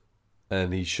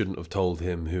 And he shouldn't have told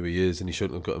him who he is, and he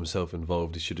shouldn't have got himself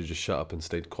involved. He should have just shut up and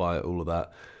stayed quiet, all of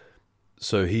that.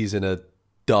 So he's in a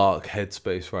dark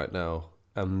headspace right now,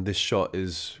 and this shot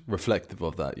is reflective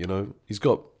of that, He's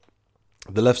got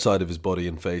the left side of his body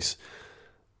and face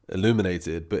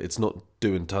illuminated, but it's not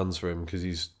doing tons for him because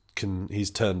he's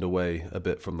turned away a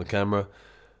bit from the camera,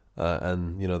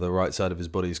 and the right side of his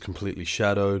body is completely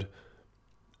shadowed.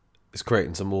 It's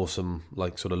creating some awesome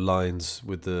sort of lines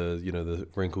with the the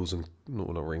wrinkles and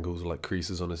not wrinkles,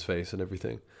 creases on his face and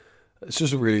everything. It's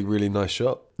just a really, really nice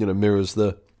shot. Mirrors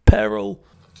the peril.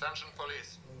 Attention,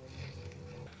 police.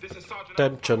 This is Sergeant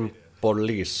Attention,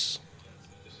 police.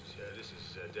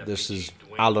 This is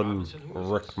Alan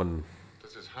Rickman.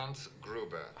 This is Hans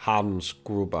Gruber. Hans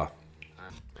Gruber.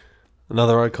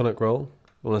 Another iconic role.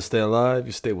 You want to stay alive?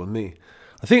 You stay with me.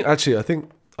 I think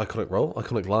iconic role,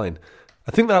 iconic line.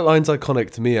 I think that line's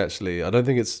iconic to me. Actually, I don't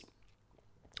think it's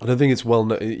well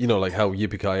known. How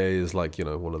Yippee-ki-yay is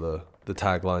one of the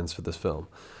taglines for this film.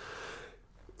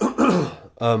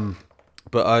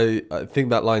 But I think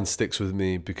that line sticks with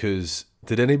me because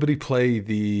did anybody play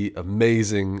the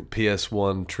amazing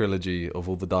PS1 trilogy of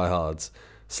all the Die Hards?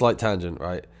 Slight tangent,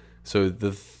 right? So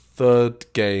the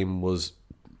third game was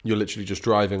you're literally just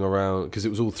driving around, because it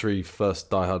was all three first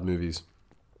Die Hard movies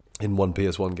in one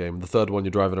PS1 game. The third one,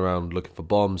 you're driving around looking for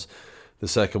bombs. The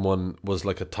second one was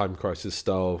like a Time Crisis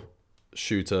style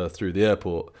shooter through the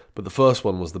airport. But the first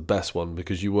one was the best one,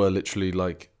 because you were literally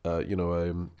like, what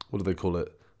do they call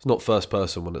it? It's not first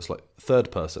person when it's like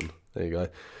third person. There you go.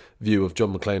 View of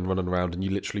John McClane running around, and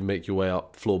you literally make your way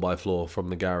up floor by floor from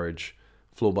the garage,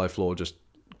 floor by floor, just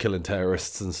killing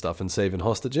terrorists and stuff and saving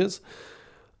hostages.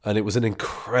 And it was an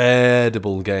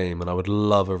incredible game, and I would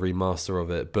love a remaster of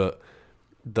it. But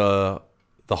the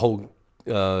whole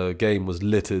game was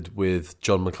littered with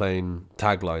John McClane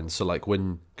taglines. So like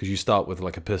because you start with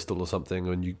like a pistol or something,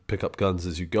 and you pick up guns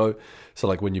as you go. So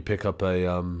like when you pick up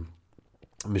a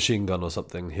machine gun or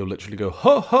something, he'll literally go,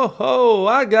 ho ho ho,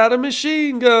 I got a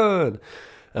machine gun.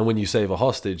 And when you save a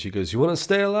hostage, he goes, you want to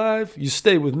stay alive? You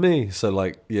stay with me. So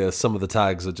like, yeah, some of the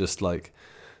tags are just like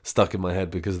stuck in my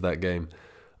head because of that game.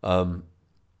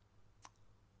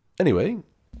 Anyway,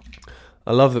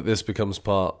 I love that this becomes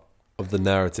part of the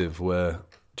narrative where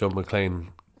John McClane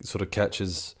sort of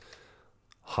catches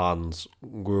Hans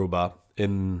Gruber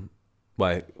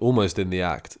almost in the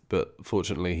act, but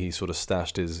fortunately he sort of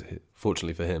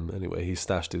fortunately for him anyway, he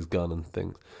stashed his gun and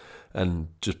things, and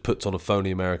just puts on a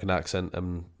phony American accent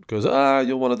and goes,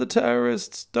 you're one of the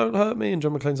terrorists, don't hurt me. And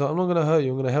John McClane's like, I'm not going to hurt you,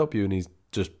 I'm going to help you. And he's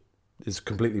just is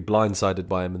completely blindsided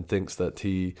by him and thinks that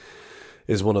he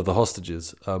is one of the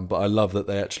hostages. But I love that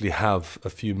they actually have a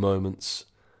few moments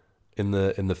in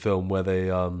the film where they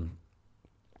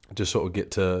just sort of get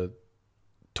to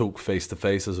talk face to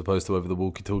face as opposed to over the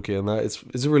walkie-talkie, and that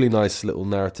it's a really nice little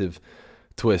narrative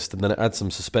twist. And then it adds some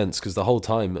suspense, because the whole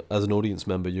time as an audience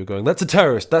member you're going, that's a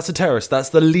terrorist, that's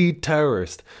the lead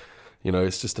terrorist.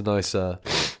 It's just a nice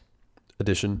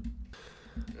addition.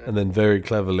 And then very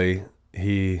cleverly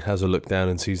he has a look down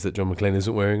and sees that John McClane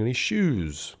isn't wearing any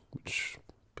shoes, which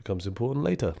becomes important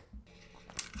later.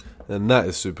 And that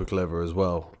is super clever as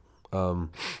well. The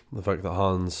fact that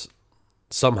Hans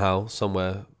somehow,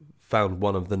 somewhere, found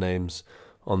one of the names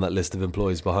on that list of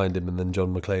employees behind him, and then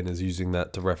John McClane is using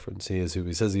that to reference he is who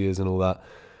he says he is and all that.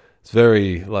 It's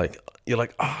very, like, you're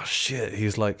like, oh shit,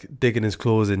 he's like digging his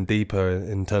claws in deeper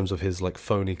in terms of his like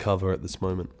phony cover at this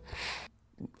moment.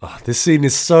 This scene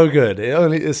is so good.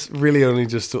 It's really only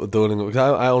just sort of dawning on, because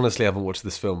I honestly haven't watched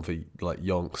this film for like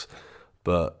yonks,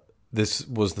 but this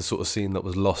was the sort of scene that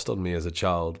was lost on me as a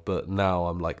child. But now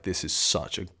I'm like, this is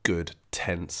such a good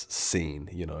tense scene.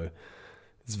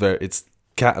 It's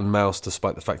cat and mouse,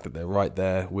 despite the fact that they're right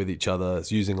there with each other.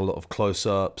 It's using a lot of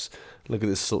close-ups. Look at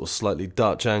this sort of slightly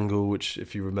Dutch angle, which,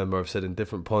 if you remember, I've said in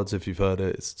different pods, if you've heard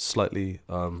it, it's slightly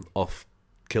off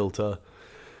kilter.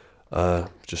 That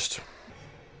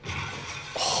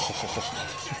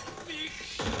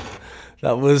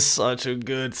was such a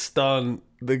good stunt.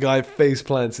 The guy face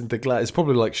plants into glass. It's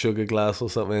probably like sugar glass or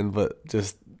something, but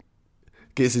just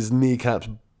gets his kneecaps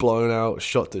blown out,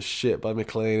 shot to shit by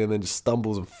McClane, and then just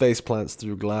stumbles and face plants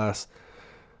through glass.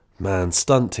 Man,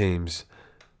 stunt teams.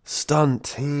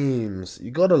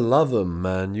 You gotta love them,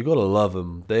 man. You gotta love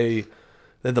them. They're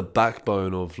the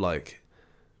backbone of, like,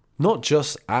 not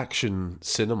just action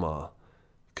cinema.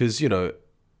 Because, a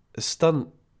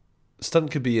stunt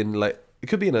could be in, like, it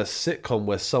could be in a sitcom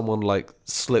where someone, like,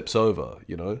 slips over,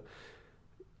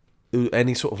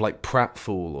 any sort of, like,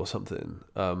 pratfall or something.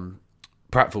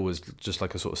 Pratfall was just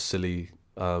like a sort of silly,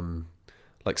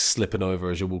 like slipping over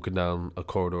as you're walking down a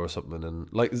corridor or something.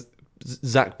 And like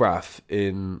Zach Braff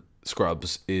in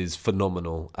Scrubs is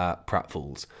phenomenal at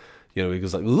pratfalls. He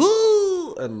goes like,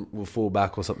 "Woo!" and will fall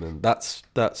back or something. That's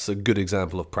a good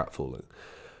example of pratfalling.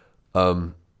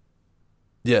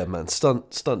 Yeah, man,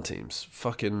 stunt teams,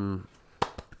 fucking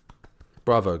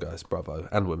bravo, guys, bravo,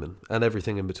 and women, and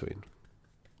everything in between,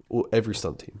 or every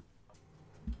stunt team.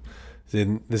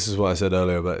 Then this is what I said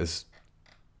earlier about it's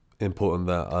important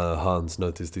that Hans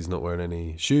noticed he's not wearing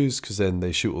any shoes, because then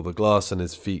they shoot all the glass and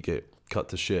his feet get cut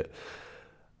to shit.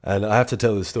 And I have to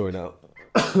tell this story now.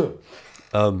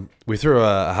 We threw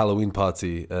a Halloween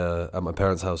party at my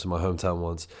parents' house in my hometown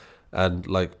once, and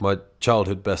like my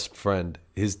childhood best friend,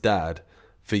 his dad,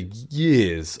 for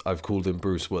years I've called him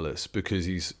Bruce Willis, because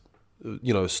he's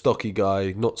a stocky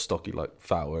guy, not stocky like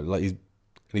fat, like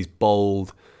he's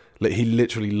bold. Like, he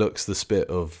literally looks the spit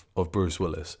of Bruce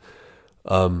Willis.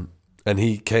 And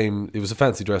it was a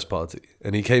fancy dress party,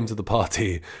 and he came to the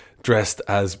party dressed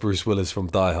as Bruce Willis from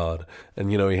Die Hard.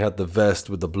 And, he had the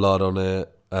vest with the blood on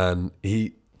it, and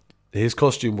his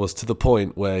costume was to the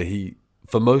point where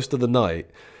for most of the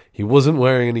night, he wasn't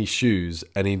wearing any shoes,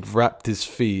 and he'd wrapped his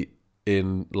feet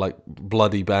in, like,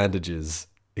 bloody bandages.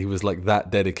 He was, like, that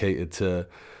dedicated to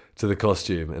to the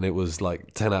costume, and it was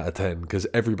like 10 out of 10 because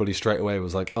everybody straight away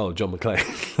was like, "Oh, John McClane."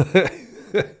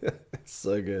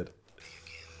 So good.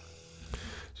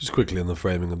 Just quickly on the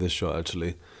framing of this shot,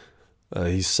 actually,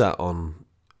 he's sat on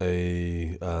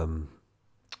a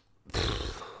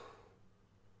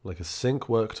like a sink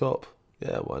worktop.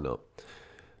 Yeah, why not?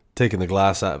 Taking the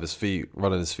glass out of his feet,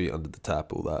 running his feet under the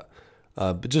tap, all that.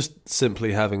 But just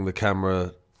simply having the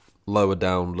camera lower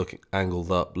down,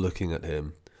 angled up, looking at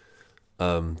him,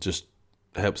 just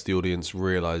helps the audience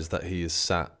realize that he is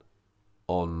sat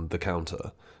on the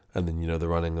counter. And then, the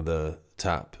running of the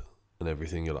tap and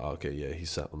everything, you're like, okay, yeah, he's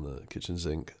sat on the kitchen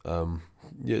sink.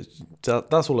 Yeah,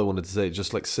 that's all I wanted to say.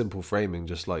 Just like simple framing,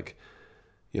 just like,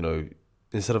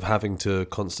 instead of having to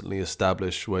constantly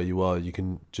establish where you are, you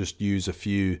can just use a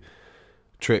few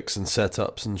tricks and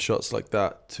setups and shots like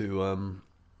that to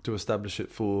establish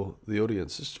it for the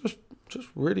audience. It's just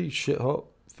really shit hot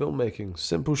filmmaking.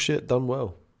 Simple shit done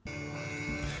well.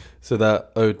 So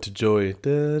that Ode to Joy,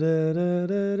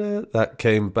 that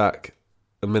came back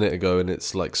a minute ago, and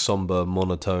it's like somber,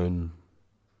 monotone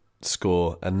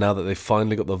score. And now that they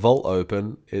finally got the vault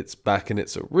open, it's back in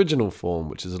its original form,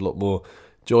 which is a lot more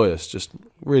joyous. Just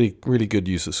really, really good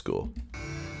use of score.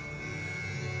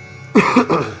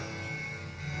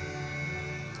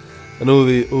 And all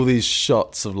these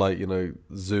shots of like,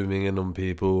 zooming in on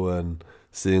people and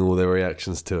seeing all their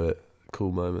reactions to it.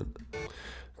 Cool moment.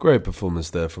 Great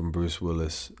performance there from Bruce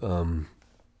Willis.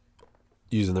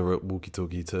 Using the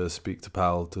walkie-talkie to speak to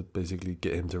Powell to basically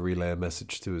get him to relay a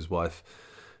message to his wife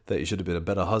that he should have been a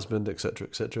better husband, etc.,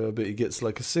 etc. But he gets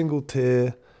like a single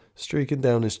tear streaking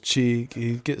down his cheek.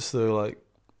 He gets the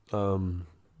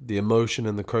the emotion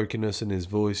and the croakiness in his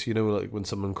voice. Like when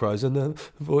someone cries and their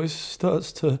voice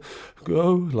starts to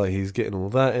go. Like he's getting all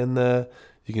that in there.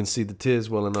 You can see the tears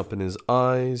welling up in his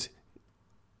eyes.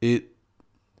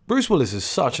 Bruce Willis is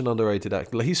such an underrated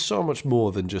actor. Like, he's so much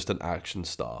more than just an action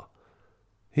star.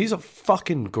 He's a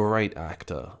fucking great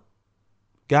actor.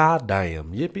 God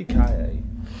damn. Yippee-ki-yay.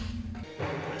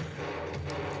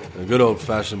 A good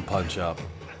old-fashioned punch-up.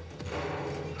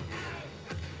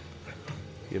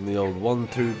 Give him the old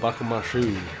 1-2 buckle my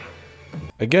shoe.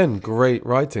 Again, great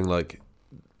writing. Like,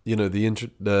 the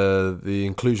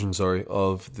inclusion,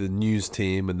 of the news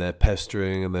team, and they're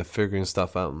pestering and they're figuring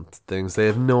stuff out and things. They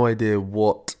have no idea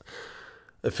what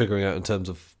they're figuring out in terms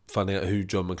of finding out who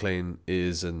John McClane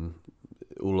is and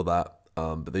all of that.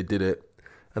 But they did it,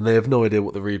 and they have no idea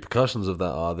what the repercussions of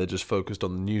that are. They're just focused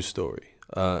on the news story.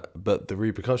 But the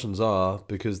repercussions are,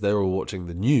 because they're all watching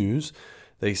the news,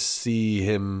 they see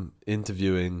him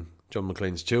interviewing John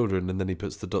McClane's children, and then he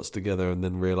puts the dots together and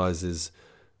then realizes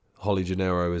Holly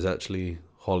Gennaro is actually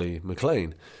Holly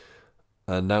McClane.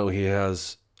 And now he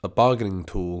has a bargaining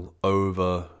tool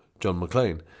over John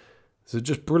McClane. So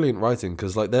just brilliant writing,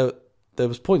 because like there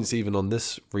was points even on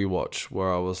this rewatch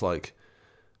where I was like,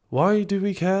 why do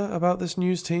we care about this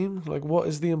news team? Like, what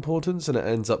is the importance? And it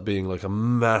ends up being like a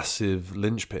massive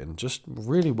linchpin. Just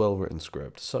really well written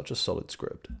script. Such a solid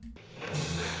script.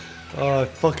 Oh, I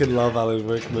fucking love Alan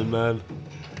Rickman, man.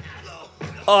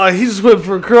 Oh, he just went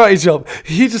for a karate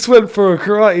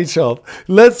chop.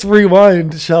 Let's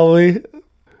rewind, shall we?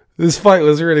 This fight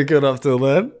was really good up till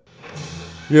then.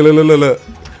 Yeah, look.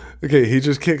 Okay, he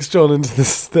just kicks John into the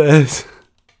stairs.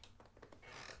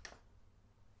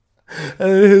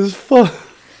 And his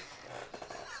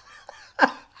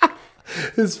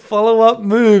follow-up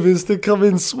move is to come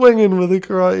in swinging with a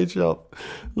karate chop.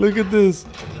 Look at this.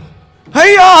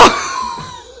 Hey-ya!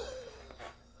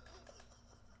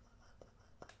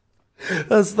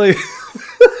 That's like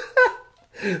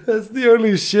that's the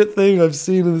only shit thing I've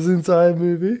seen in this entire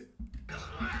movie.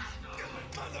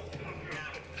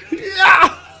 Yeah!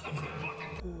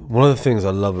 One of the things I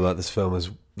love about this film is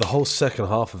the whole second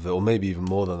half of it, or maybe even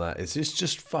more than that, is it's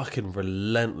just fucking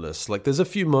relentless. Like, there's a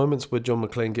few moments where John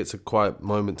McClane gets a quiet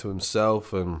moment to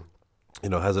himself and,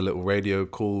 has a little radio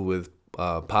call with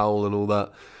Powell and all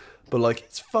that. But, like,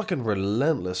 it's fucking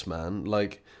relentless, man.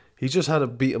 Like, he just had to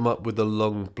beat him up with the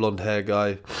long blonde hair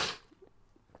guy.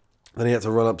 Then he had to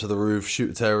run up to the roof,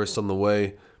 shoot a terrorist on the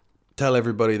way, tell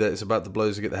everybody that it's about to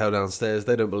blow to get the hell downstairs.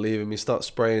 They don't believe him. He starts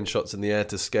spraying shots in the air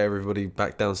to scare everybody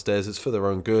back downstairs. It's for their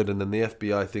own good. And then the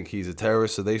FBI think he's a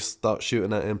terrorist, so they start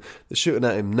shooting at him. They're shooting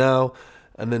at him now.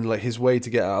 And then, like, his way to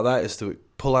get out of that is to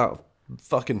pull out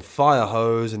fucking fire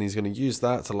hose, and he's going to use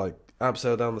that to, like,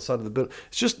 abseil down the side of the building.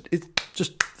 It's just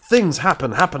things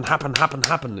happen.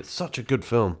 It's such a good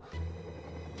film.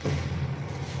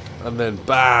 And then,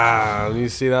 bam! You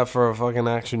see that for a fucking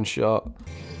action shot.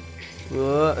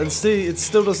 And see, it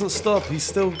still doesn't stop. He's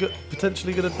still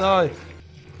potentially going to die.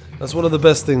 That's one of the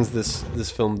best things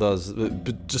this film does.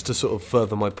 But just to sort of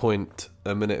further my point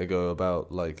a minute ago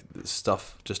about like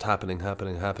stuff just happening,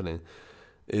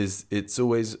 is it's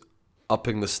always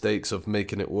upping the stakes of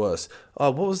making it worse. Oh,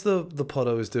 what was the pod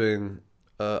I was doing?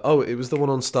 It was the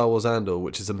one on Star Wars Andor,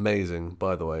 which is amazing,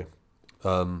 by the way.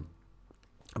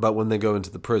 About when they go into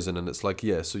the prison and it's like,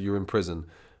 yeah, so you're in prison,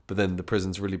 but then the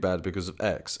prison's really bad because of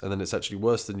X, and then it's actually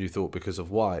worse than you thought because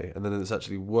of Y, and then it's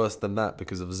actually worse than that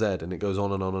because of Z, and it goes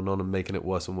on and on and on and making it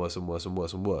worse and worse and worse and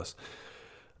worse and worse.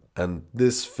 And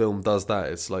this film does that.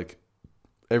 It's like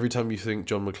every time you think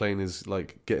John McClane is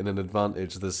like getting an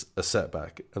advantage, there's a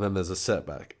setback, and then there's a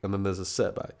setback, and then there's a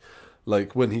setback.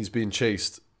 Like when he's being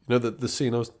chased, you know, the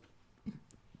scene I was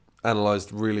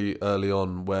analysed really early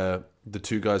on where the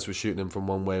two guys were shooting him from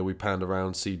one way, we panned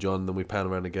around, see John, then we pan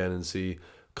around again and see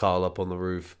Carl up on the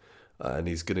roof, and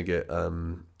he's gonna get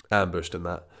ambushed and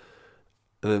that.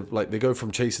 And then like they go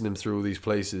from chasing him through all these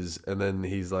places, and then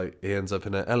he ends up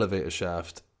in an elevator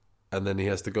shaft, and then he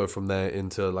has to go from there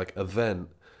into like a vent,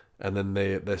 and then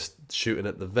they're shooting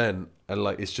at the vent, and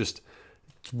like it's just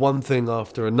one thing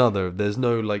after another. There's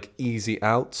no like easy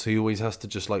outs. He always has to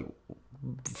just like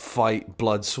fight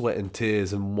blood, sweat and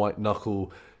tears and white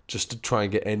knuckle just to try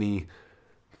and get any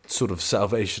sort of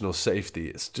salvation or safety.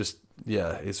 It's just,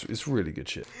 yeah, it's really good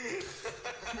shit.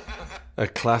 A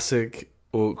classic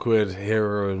awkward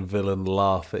hero and villain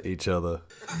laugh at each other.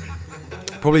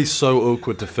 Probably so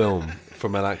awkward to film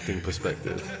from an acting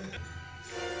perspective.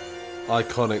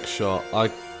 Iconic shot.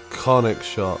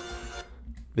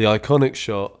 The iconic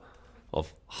shot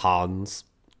of Hans,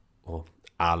 or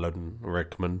Alan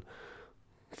Rickman,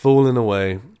 falling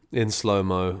away in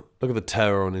slow-mo. Look at the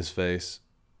terror on his face.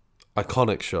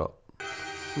 Iconic shot.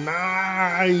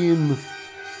 9!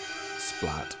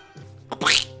 Splat.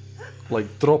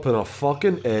 Like dropping a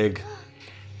fucking egg.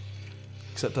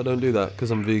 Except I don't do that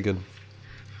because I'm vegan.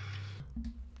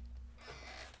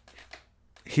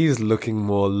 He's looking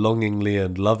more longingly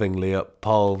and lovingly at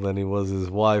Paul than he was his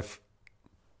wife.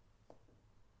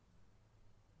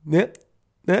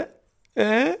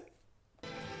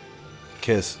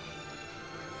 Kiss.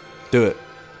 Do it.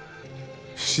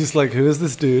 She's like, who is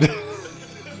this dude?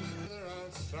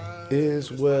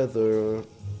 Is weather.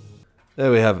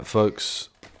 There we have it, folks.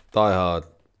 Die Hard.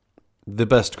 The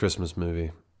best Christmas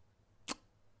movie.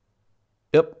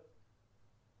 Yep.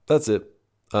 That's it.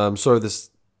 Sorry this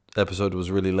episode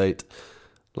was really late.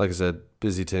 Like I said,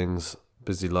 busy things,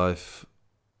 busy life,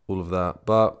 all of that.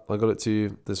 But I got it to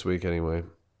you this week anyway.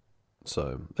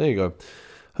 So, there you go.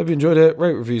 Hope you enjoyed it.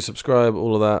 Rate, review, subscribe,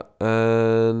 all of that.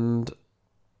 And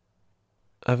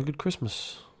have a good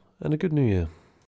Christmas and a good New Year.